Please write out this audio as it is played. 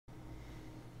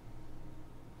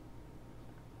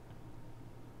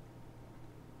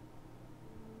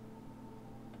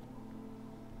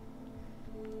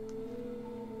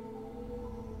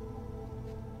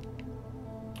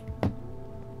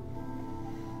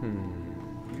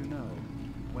You know,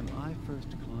 when I first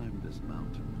climbed this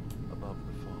mountain above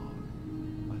the fog,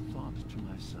 I thought to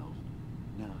myself,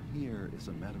 now here is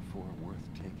a metaphor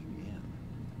worth taking in.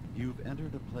 You've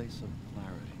entered a place of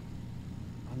clarity,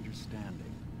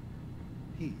 understanding,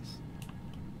 peace.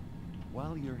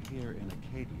 While you're here in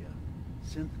Acadia,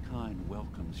 Synthkind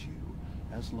welcomes you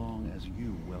as long as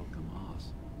you welcome us.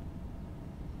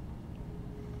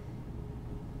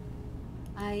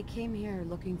 I came here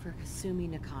looking for Kasumi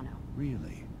Nakano.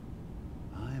 Really?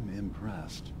 I'm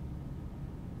impressed.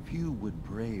 Few would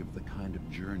brave the kind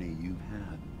of journey you've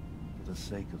had for the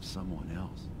sake of someone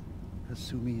else.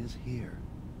 Kasumi is here.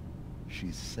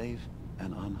 She's safe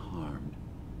and unharmed,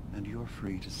 and you're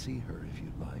free to see her if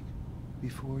you'd like.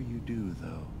 Before you do,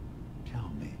 though, tell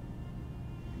me,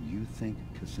 you think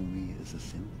Kasumi is a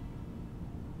synth?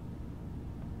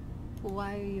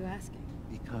 Why are you asking?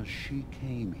 Because she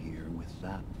came here with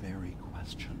that very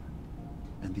question,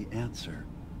 and the answer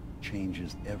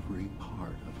changes every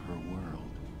part of her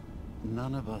world.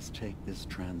 None of us take this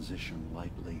transition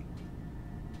lightly.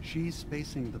 She's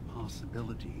facing the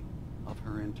possibility of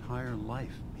her entire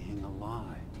life being a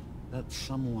lie, that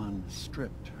someone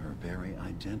stripped her very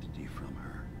identity from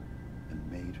her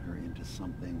and made her into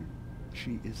something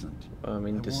she isn't. I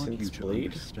mean, I want you synths to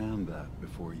bleed? understand that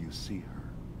before you see her.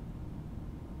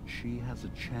 She has a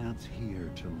chance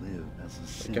here to live as a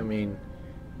synth. Like, I mean,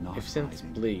 not if synths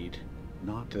hiding, bleed,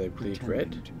 not do they bleed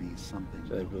pretending red? to be something Do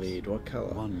they else. bleed what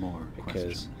color? One more Because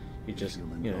question, you if just,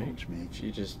 you'll you know, indulge me. if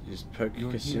you just poke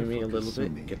You're here Kasumi for a little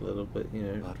Kasumi, bit, get a little bit, you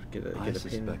know, But get I a pin,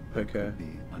 suspect poke there her. could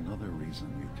be another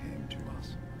reason you came to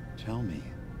us. Tell me,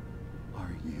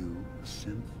 are you a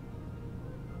synth?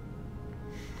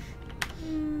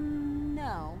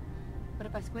 No. But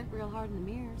if I squint real hard in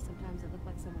the mirror, sometimes I look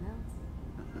like someone else.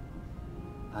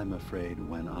 I'm afraid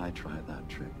when I try that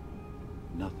trick,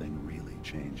 nothing really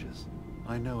changes.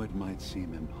 I know it might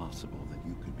seem impossible that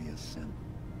you could be a synth,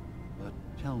 but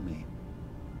tell me,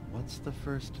 what's the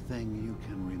first thing you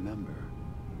can remember?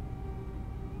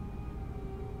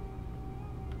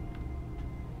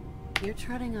 You're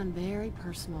treading on very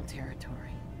personal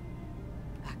territory.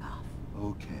 Back off.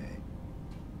 Okay.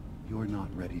 You're not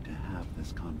ready to have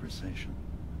this conversation.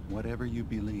 Whatever you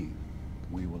believe,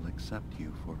 we will accept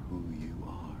you for who you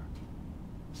are.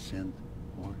 Synth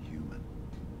or human.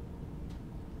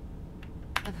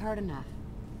 I've heard enough.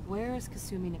 Where is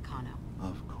Kasumi Nakano?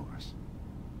 Of course.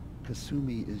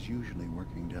 Kasumi is usually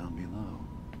working down below.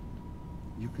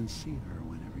 You can see her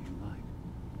whenever you like.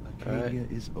 Acadia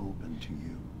is open to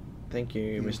you. Thank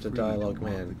you, Feel Mr. free to Dialogue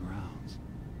walk Man. the grounds.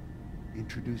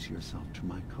 Introduce yourself to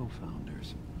my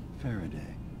co-founders,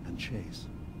 Faraday and Chase.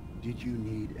 Did you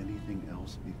need anything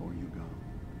else before you go?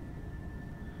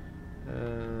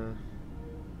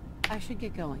 I should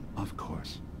get going. Of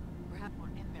course. We're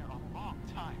in there a long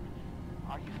time.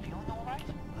 Are you feeling all right?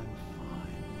 I'm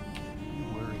fine. You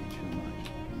worry too much.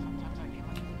 Sometimes I feel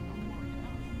like you don't worry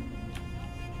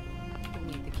enough. I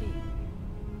need the key.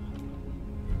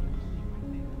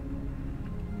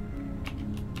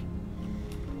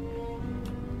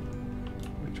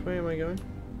 Which way am I going?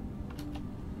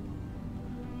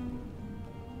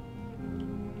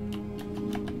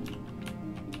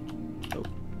 Oh.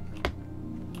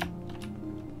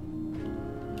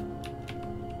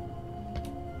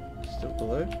 Still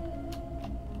below?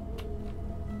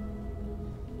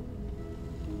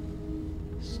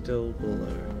 Still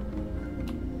below.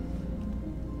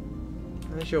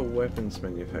 How's your weapons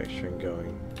manufacturing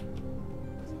going?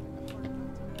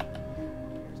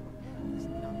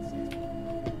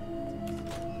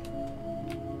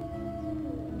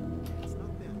 It's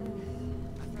not them.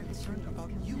 I'm concerned about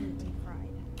you. Deep fried.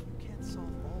 You can't solve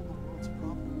all the world's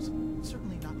problems.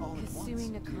 Certainly not all at once.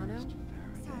 Kasumi Nakano?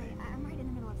 Sorry, I'm right in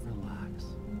the middle of something. Relax.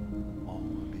 All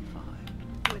will be fine.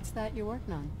 What's that you're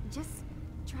working on? Just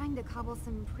trying to cobble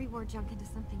some pre-war junk into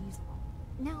something useful.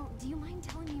 Now, do you mind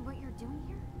telling me what you're doing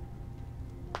here?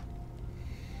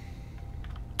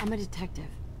 I'm a detective.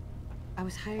 I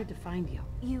was hired to find you.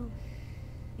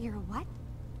 You're a what?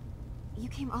 You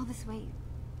came all this way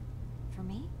for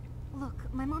me?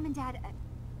 Look, my mom and dad,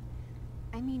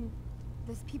 I mean,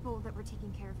 those people that were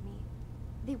taking care of me,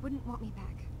 they wouldn't want me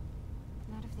back.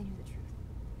 Not if they knew the truth.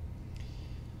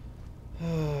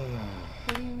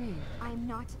 What do you mean? I'm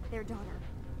not their daughter.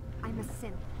 I'm a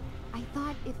synth. I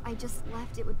thought if I just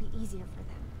left, it would be easier for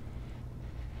them.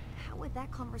 How would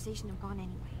that conversation have gone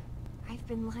anyway? I've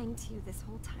been lying to you this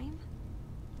whole time?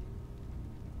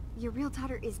 Your real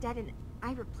daughter is dead and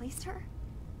I replaced her?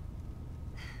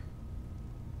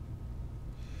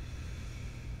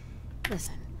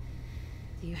 Listen,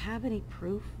 do you have any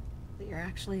proof that you're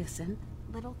actually a synth?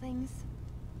 Little things.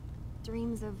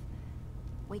 Dreams of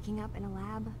waking up in a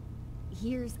lab.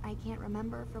 Years I can't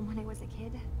remember from when I was a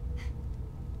kid.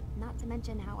 Not to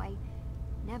mention how I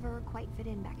never quite fit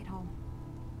in back at home.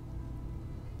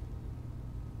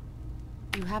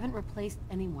 You haven't replaced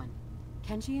anyone.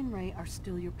 Kenji and Ray are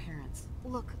still your parents.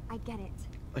 Look, I get it.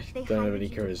 I They don't have hired any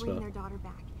you to charisma. bring their daughter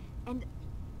back. And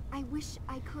I wish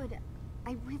I could.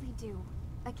 I really do.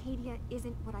 Acadia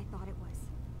isn't what I thought it was.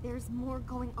 There's more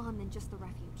going on than just the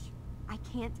refuge. I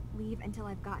can't leave until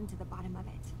I've gotten to the bottom of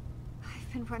it.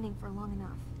 I've been running for long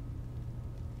enough.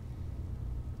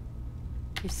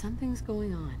 If something's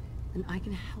going on, then I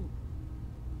can help.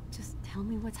 Just tell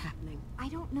me what's happening. I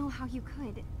don't know how you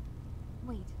could.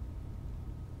 Wait.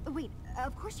 Wait,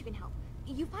 of course you can help.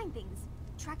 You find things,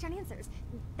 track down answers.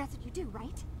 That's what you do,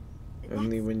 right?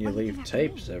 Only That's when you what leave came after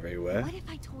tapes me. everywhere. What if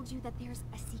I told you that there's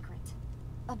a secret?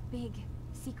 A big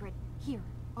secret here,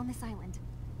 on this island.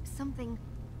 Something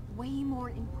way more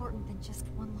important than just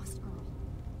one lost girl.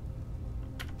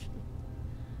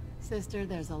 Sister,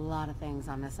 there's a lot of things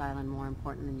on this island more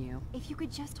important than you. If you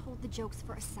could just hold the jokes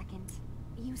for a second.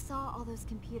 You saw all those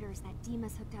computers that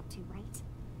Dima's hooked up to, right?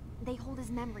 They hold his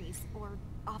memories, or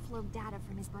offload data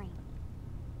from his brain.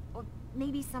 Or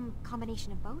maybe some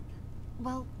combination of both?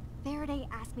 Well, Faraday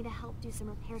asked me to help do some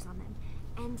repairs on them.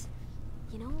 And,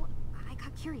 you know, I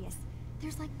got curious.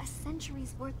 There's like a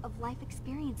century's worth of life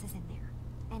experiences in there.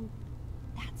 And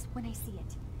that's when I see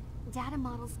it. Data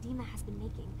models Dima has been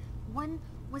making. One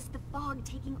was the fog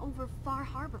taking over Far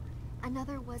Harbour.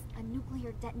 Another was a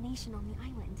nuclear detonation on the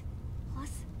island.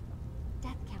 Plus,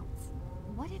 death counts.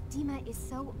 What if Dima is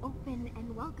so open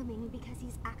and welcoming because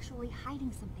he's actually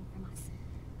hiding something from us?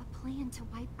 A plan to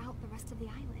wipe out the rest of the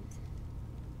island.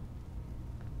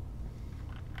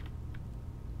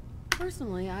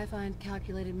 Personally, I find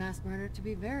calculated mass murder to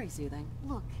be very soothing.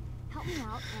 Look, help me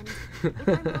out, and if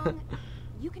I'm wrong,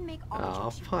 you can make all the Oh,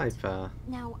 jokes you want. Piper.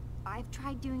 Now, I've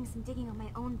tried doing some digging on my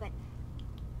own, but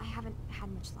I haven't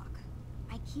had much luck.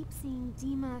 I keep seeing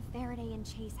Dima, Faraday, and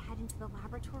Chase head into the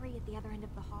laboratory at the other end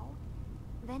of the hall.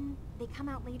 Then they come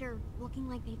out later looking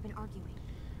like they've been arguing.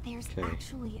 There's Okay.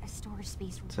 actually a storage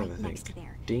space Let's have right a next to think.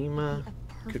 there. Dima It'd be a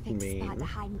could perfect mean spot to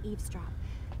hide and eavesdrop.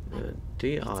 But it's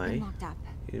DI. been locked up.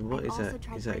 What I've is also that?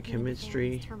 tried Is that breaking into Faraday's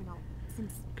chemistry? terminal,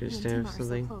 since Could he and stand Dima for are so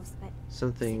something? close, but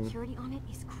Something. security on it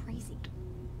is crazy.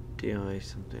 DI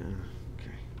something.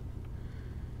 Okay.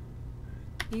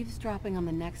 Eavesdropping on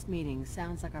the next meeting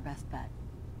sounds like our best bet.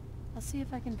 I'll see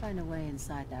if I can find a way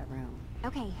inside that room.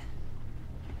 Okay.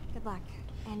 Good luck.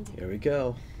 And Here we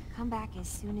go. come back as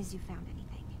soon as you found anything.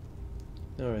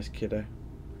 Alright, kiddo.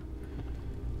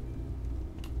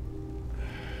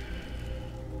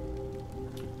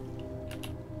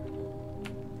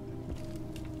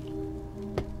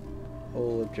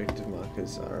 All objective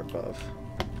markers are above.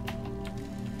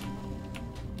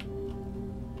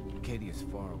 Acadia's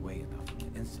far away enough from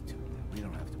the Institute that we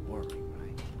don't have to worry,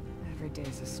 right? Every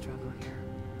day's a struggle here.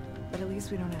 But at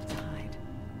least we don't have to hide.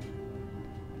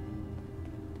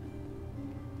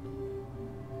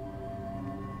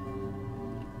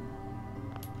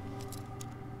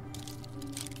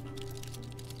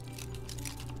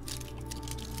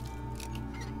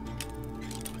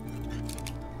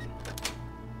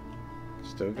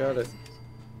 Still got it.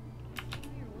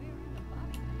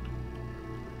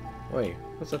 Wait,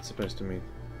 what's that supposed to mean?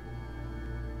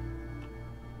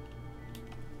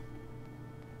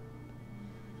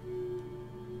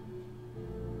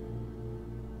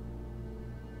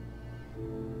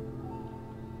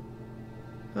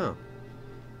 Oh.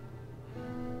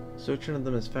 So which one of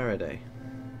them is Faraday?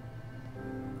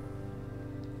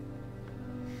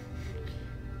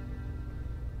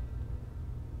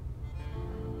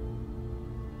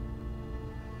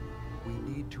 We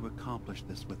need to accomplish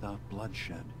this without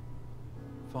bloodshed.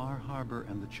 Far Harbour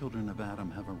and the children of Adam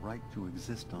have a right to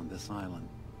exist on this island,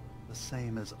 the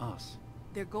same as us.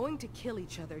 They're going to kill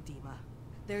each other, Dima.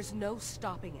 There's no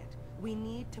stopping it. We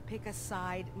need to pick a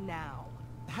side now.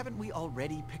 Haven't we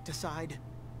already picked a side?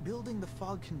 Building the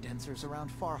fog condensers around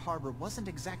Far Harbour wasn't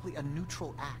exactly a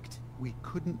neutral act. We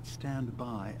couldn't stand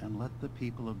by and let the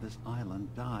people of this island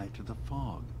die to the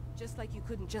fog. Just like you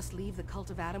couldn't just leave the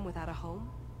Cult of Adam without a home?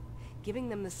 Giving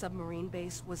them the submarine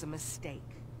base was a mistake.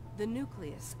 The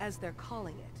nucleus, as they're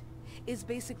calling it, is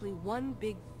basically one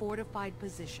big fortified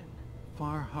position.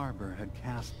 Far Harbour had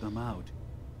cast them out.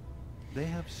 They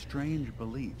have strange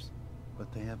beliefs,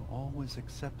 but they have always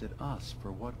accepted us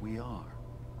for what we are.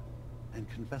 And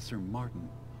Confessor Martin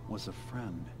was a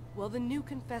friend. Well, the new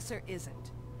Confessor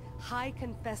isn't. High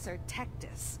Confessor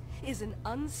Tectus is an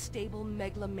unstable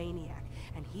megalomaniac,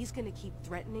 and he's gonna keep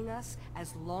threatening us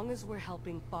as long as we're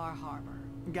helping Far Harbour.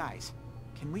 Guys,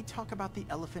 Can we talk about the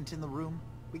elephant in the room?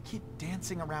 We keep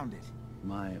dancing around it.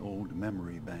 My old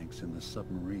memory banks in the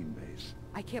submarine base.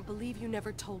 I can't believe you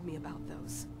never told me about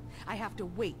those. I have to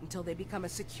wait until they become a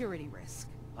security risk.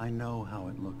 I know how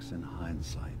it looks in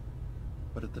hindsight,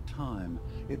 but at the time,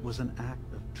 it was an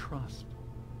act of trust.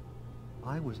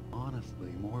 I was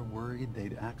honestly more worried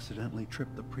they'd accidentally trip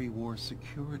the pre-war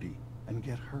security and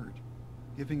get hurt,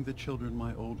 giving the children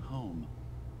my old home,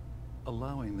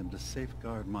 allowing them to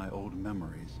safeguard my old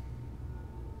memories.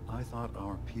 I thought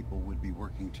our people would be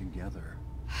working together.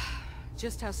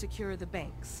 Just how secure are the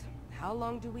banks? How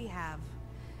long do we have?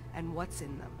 And what's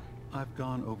in them? I've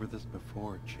gone over this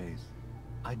before, Chase.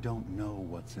 I don't know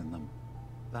what's in them.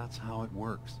 That's how it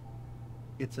works.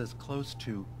 It's as close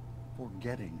to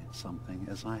forgetting something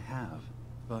as I have,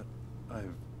 but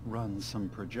I've run some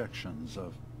projections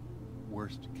of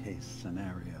worst-case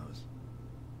scenarios.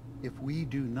 If we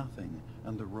do nothing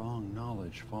and the wrong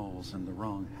knowledge falls in the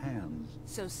wrong hands...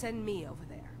 So send me over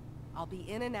there. I'll be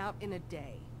in and out in a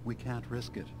day. We can't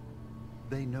risk it.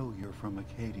 They know you're from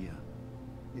Acadia.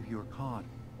 If you're caught,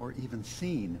 or even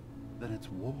seen, then it's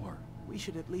war. We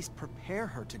should at least prepare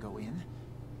her to go in.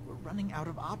 We're running out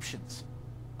of options.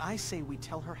 I say we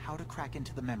tell her how to crack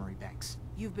into the memory banks.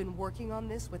 You've been working on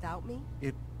this without me?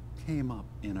 It came up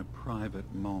in a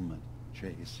private moment,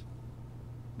 Chase.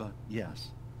 But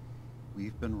yes,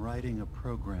 we've been writing a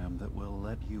program that will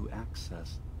let you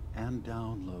access and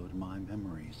download my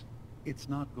memories. It's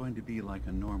not going to be like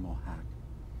a normal hack.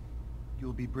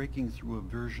 You'll be breaking through a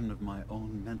version of my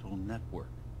own mental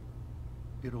network.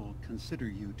 It'll consider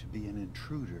you to be an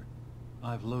intruder.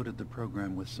 I've loaded the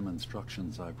program with some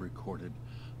instructions I've recorded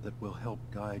that will help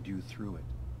guide you through it.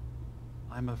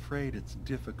 I'm afraid it's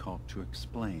difficult to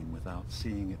explain without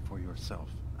seeing it for yourself.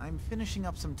 I'm finishing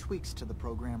up some tweaks to the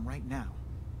program right now.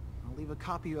 I'll leave a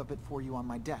copy of it for you on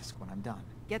my desk when I'm done.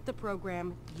 Get the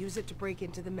program, use it to break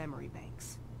into the memory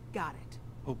banks. Got it.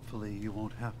 Hopefully you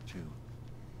won't have to.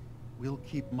 We'll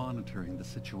keep monitoring the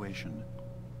situation.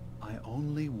 I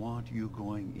only want you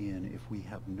going in if we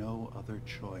have no other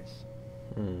choice.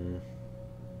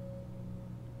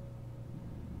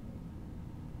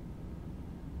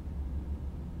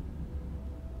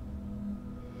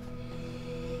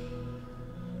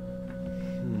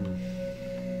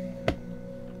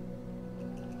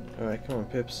 Alright, come on,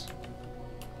 Pips.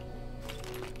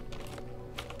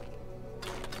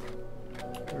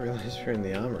 I realize we're in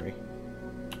the armory.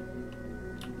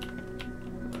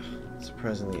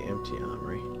 Surprisingly empty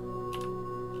armory.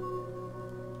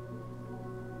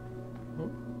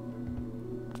 Oh.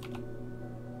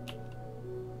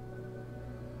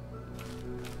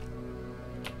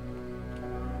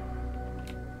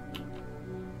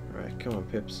 Alright, come on,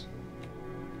 Pips.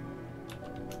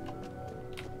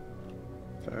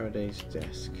 Faraday's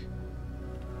desk.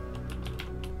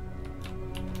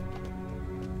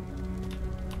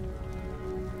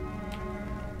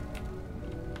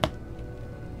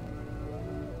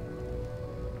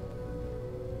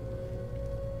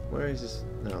 Where is this?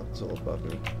 No, it's all above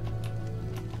me.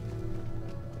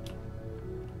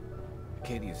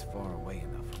 Acadia's far away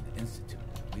enough from the Institute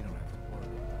that we don't have to worry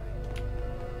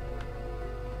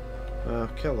about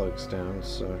it. Kellogg's down,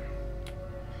 so...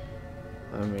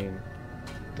 I mean...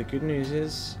 The good news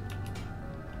is...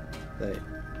 that...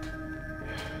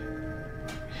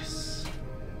 Yes...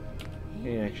 You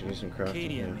can actually do some crafting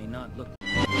Acadia now. may not look...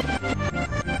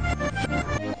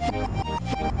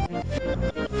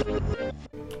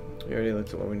 We already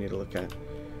looked at what we need to look at.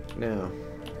 Now,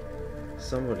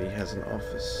 somebody has an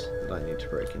office that I need to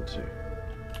break into.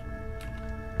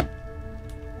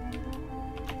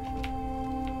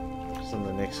 It's on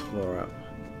the next floor up.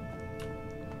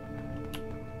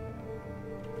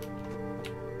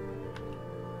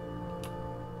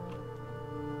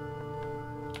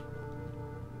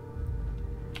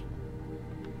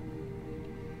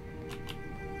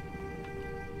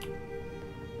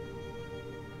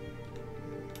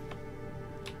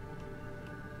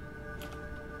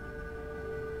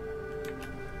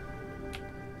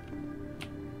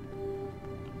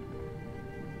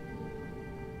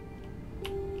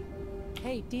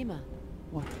 Hey, Dima.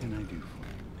 What can I do for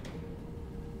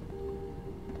you?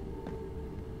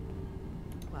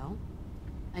 Well,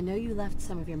 I know you left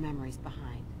some of your memories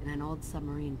behind in an old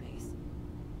submarine base.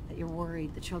 That you're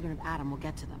worried the children of Adam will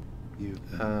get to them. You've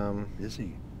been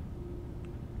busy.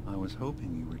 I was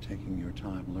hoping you were taking your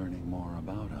time learning more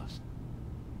about us.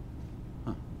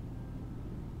 Huh.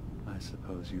 I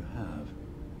suppose you have.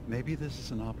 Maybe this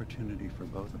is an opportunity for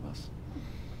both of us.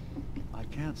 I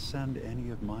can't send any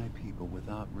of my people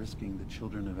without risking the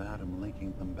children of Adam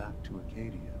linking them back to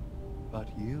Acadia. But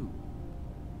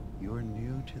you're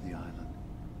new to the island.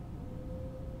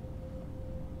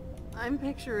 I'm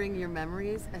picturing your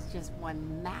memories as just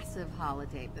one massive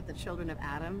holotape that the children of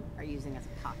Adam are using as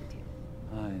a coffee table.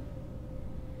 I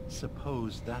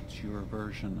suppose that's your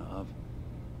version of,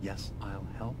 yes, I'll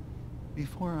help?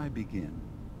 Before I begin,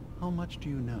 how much do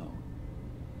you know?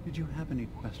 Did you have any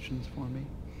questions for me?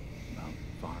 About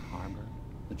Far Harbor?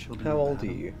 The children How of old are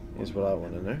Adam, you, or is what I my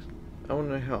want to know. memories? I want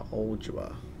to know how old you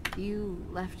are. You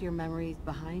left your memories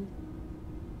behind?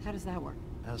 How does that work?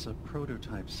 As a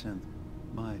prototype synth,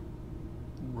 my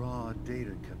raw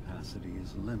data capacity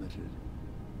is limited.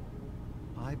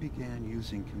 I began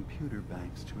using computer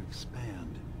banks to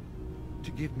expand,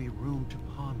 to give me room to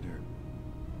ponder,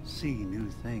 see new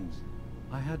things.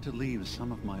 I had to leave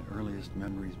some of my earliest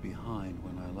memories behind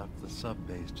when I left the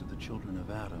sub-base to the children of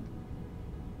Adam.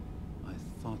 I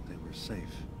thought they were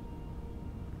safe.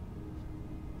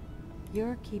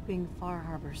 You're keeping Far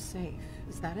Harbor safe,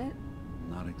 is that it?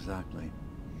 Not exactly.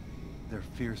 They're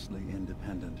fiercely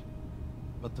independent.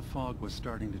 But the fog was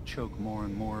starting to choke more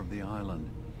and more of the island.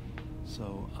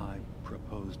 So I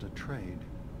proposed a trade.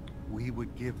 We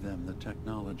would give them the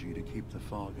technology to keep the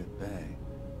fog at bay,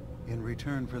 in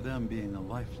return for them being a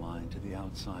lifeline to the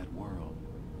outside world.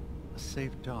 A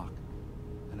safe dock,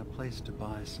 and a place to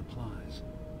buy supplies.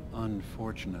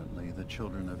 Unfortunately, the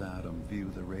children of Adam view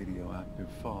the radioactive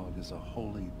fog as a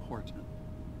holy portent.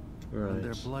 Right. And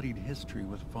their bloodied history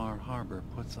with Far Harbor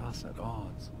puts us at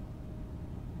odds.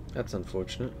 That's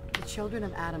unfortunate. The children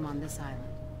of Adam on this island.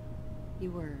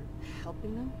 You were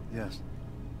helping them? Yes.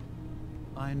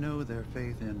 I know their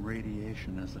faith in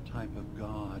radiation as a type of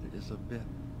god is a bit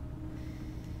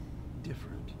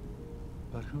different.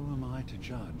 But who am I to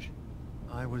judge?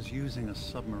 I was using a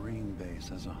submarine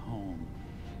base as a home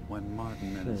when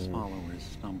Martin and his followers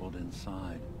stumbled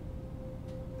inside.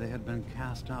 They had been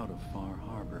cast out of Far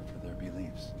Harbor for their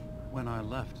beliefs. When I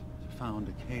left to found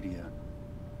Acadia,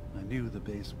 I knew the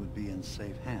base would be in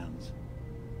safe hands.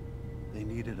 They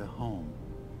needed a home,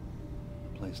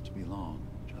 a place to belong,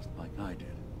 just like I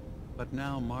did. But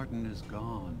now Martin is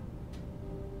gone,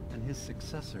 and his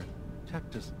successor,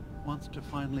 Tectus, wants to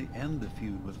finally end the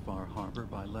feud with Far Harbor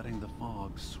by letting the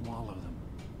fog swallow them.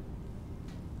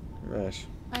 Right.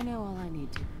 I know all I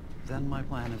need to. Then my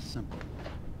plan is simple.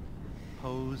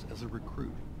 Pose as a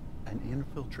recruit and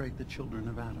infiltrate the children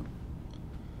of Adam.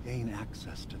 Gain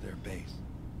access to their base.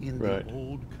 In Right. the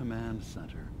old command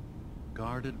center,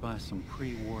 guarded by some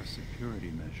pre-war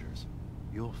security measures,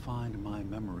 you'll find my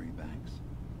memory banks.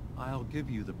 I'll give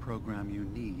you the program you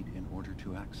need in order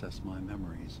to access my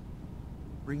memories.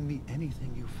 Bring me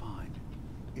anything you find.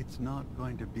 It's not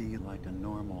going to be like a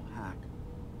normal hack.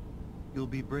 You'll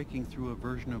be breaking through a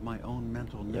version of my own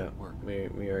mental network. Yeah,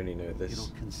 we already know this.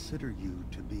 It'll consider you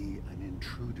to be an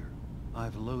intruder.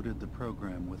 I've loaded the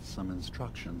program with some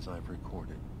instructions I've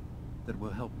recorded that will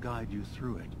help guide you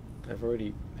through it. I've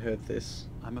already heard this.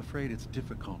 I'm afraid it's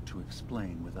difficult to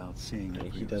explain without seeing it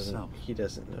And for he yourself.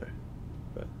 doesn't know.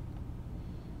 But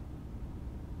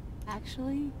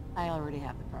Actually, I already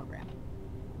have the program.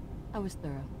 I was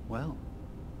thorough. Well,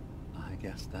 I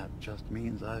guess that just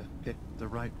means I've picked the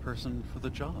right person for the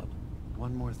job.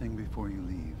 One more thing before you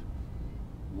leave.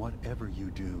 Whatever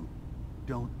you do,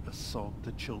 don't assault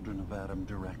the children of Adam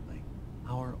directly.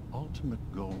 Our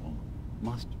ultimate goal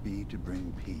must be to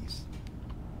bring peace.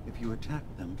 If you attack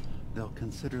them, they'll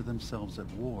consider themselves at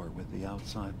war with the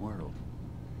outside world.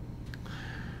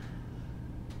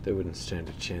 they wouldn't stand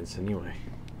a chance anyway.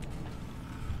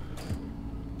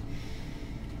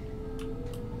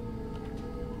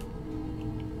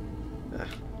 Ah,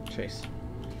 chase.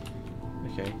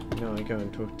 Okay, now I go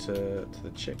and talk to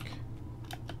the chick.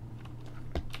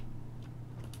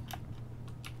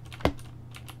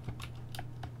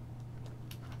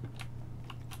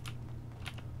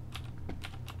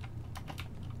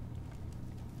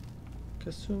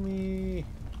 Kasumi!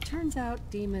 Turns out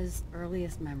Dima's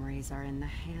earliest memories are in the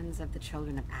hands of the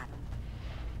children of Adam.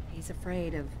 He's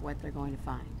afraid of what they're going to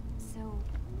find. So,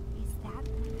 is that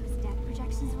what those death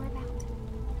projections were about?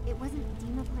 It wasn't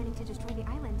Dima planning to destroy the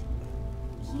island.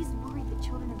 He's worried the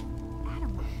children of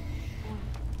Adam will. Or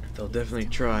They'll definitely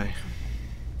try.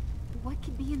 what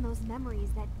could be in those memories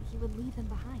that he would leave them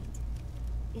behind?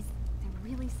 Is there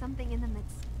really something in them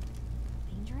that's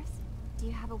dangerous? Do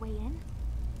you have a way in?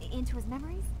 Into his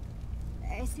memories?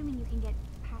 Assuming you can get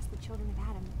past the children of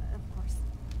Adam, of course.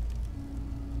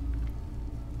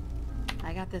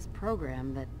 I got this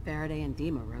program that Faraday and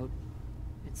Dima wrote.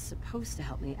 It's supposed to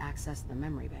help me access the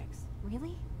memory banks.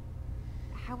 Really?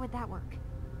 How would that work?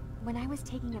 When I was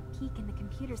taking a peek in the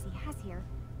computers he has here,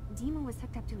 Dima was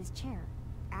hooked up to his chair.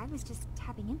 I was just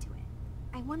tapping into it.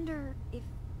 I wonder if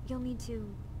you'll need to,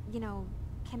 you know,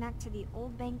 connect to the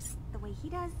old banks the way he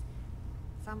does,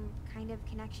 Some kind of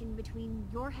connection between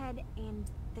your head and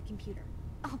the computer.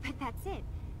 Oh, but that's it.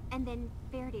 And then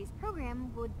Faraday's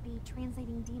program would be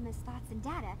translating Dima's thoughts and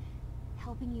data,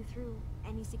 helping you through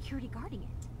any security guarding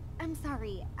it. I'm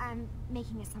sorry, I'm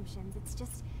making assumptions. It's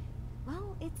just,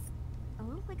 well, it's a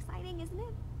little exciting, isn't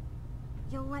it?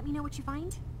 You'll let me know what you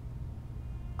find?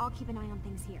 I'll keep an eye on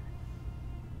things here.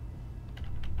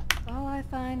 If all I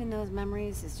find in those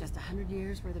memories is just 100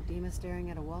 years worth of Dima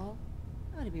staring at a wall,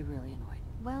 I'd be really annoyed.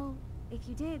 Well, if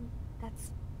you did,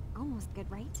 that's almost good,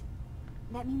 right?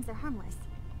 That means they're harmless.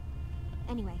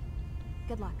 Anyway,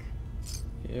 good luck.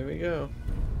 Here we go.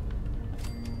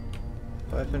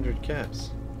 500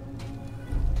 caps.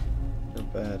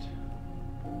 Not bad.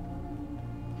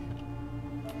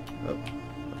 Oh,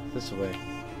 this way.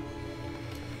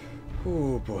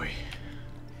 Oh boy.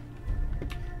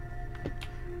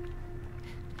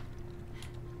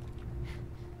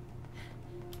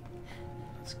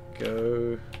 Let's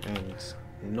go and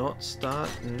not start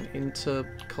an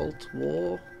inter-cult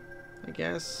war, I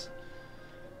guess.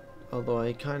 Although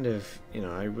I kind of,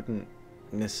 I wouldn't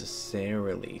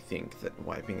necessarily think that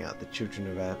wiping out the children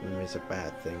of Adam is a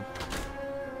bad thing.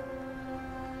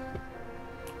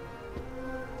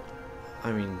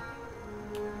 I mean,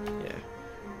 yeah.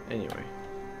 Anyway.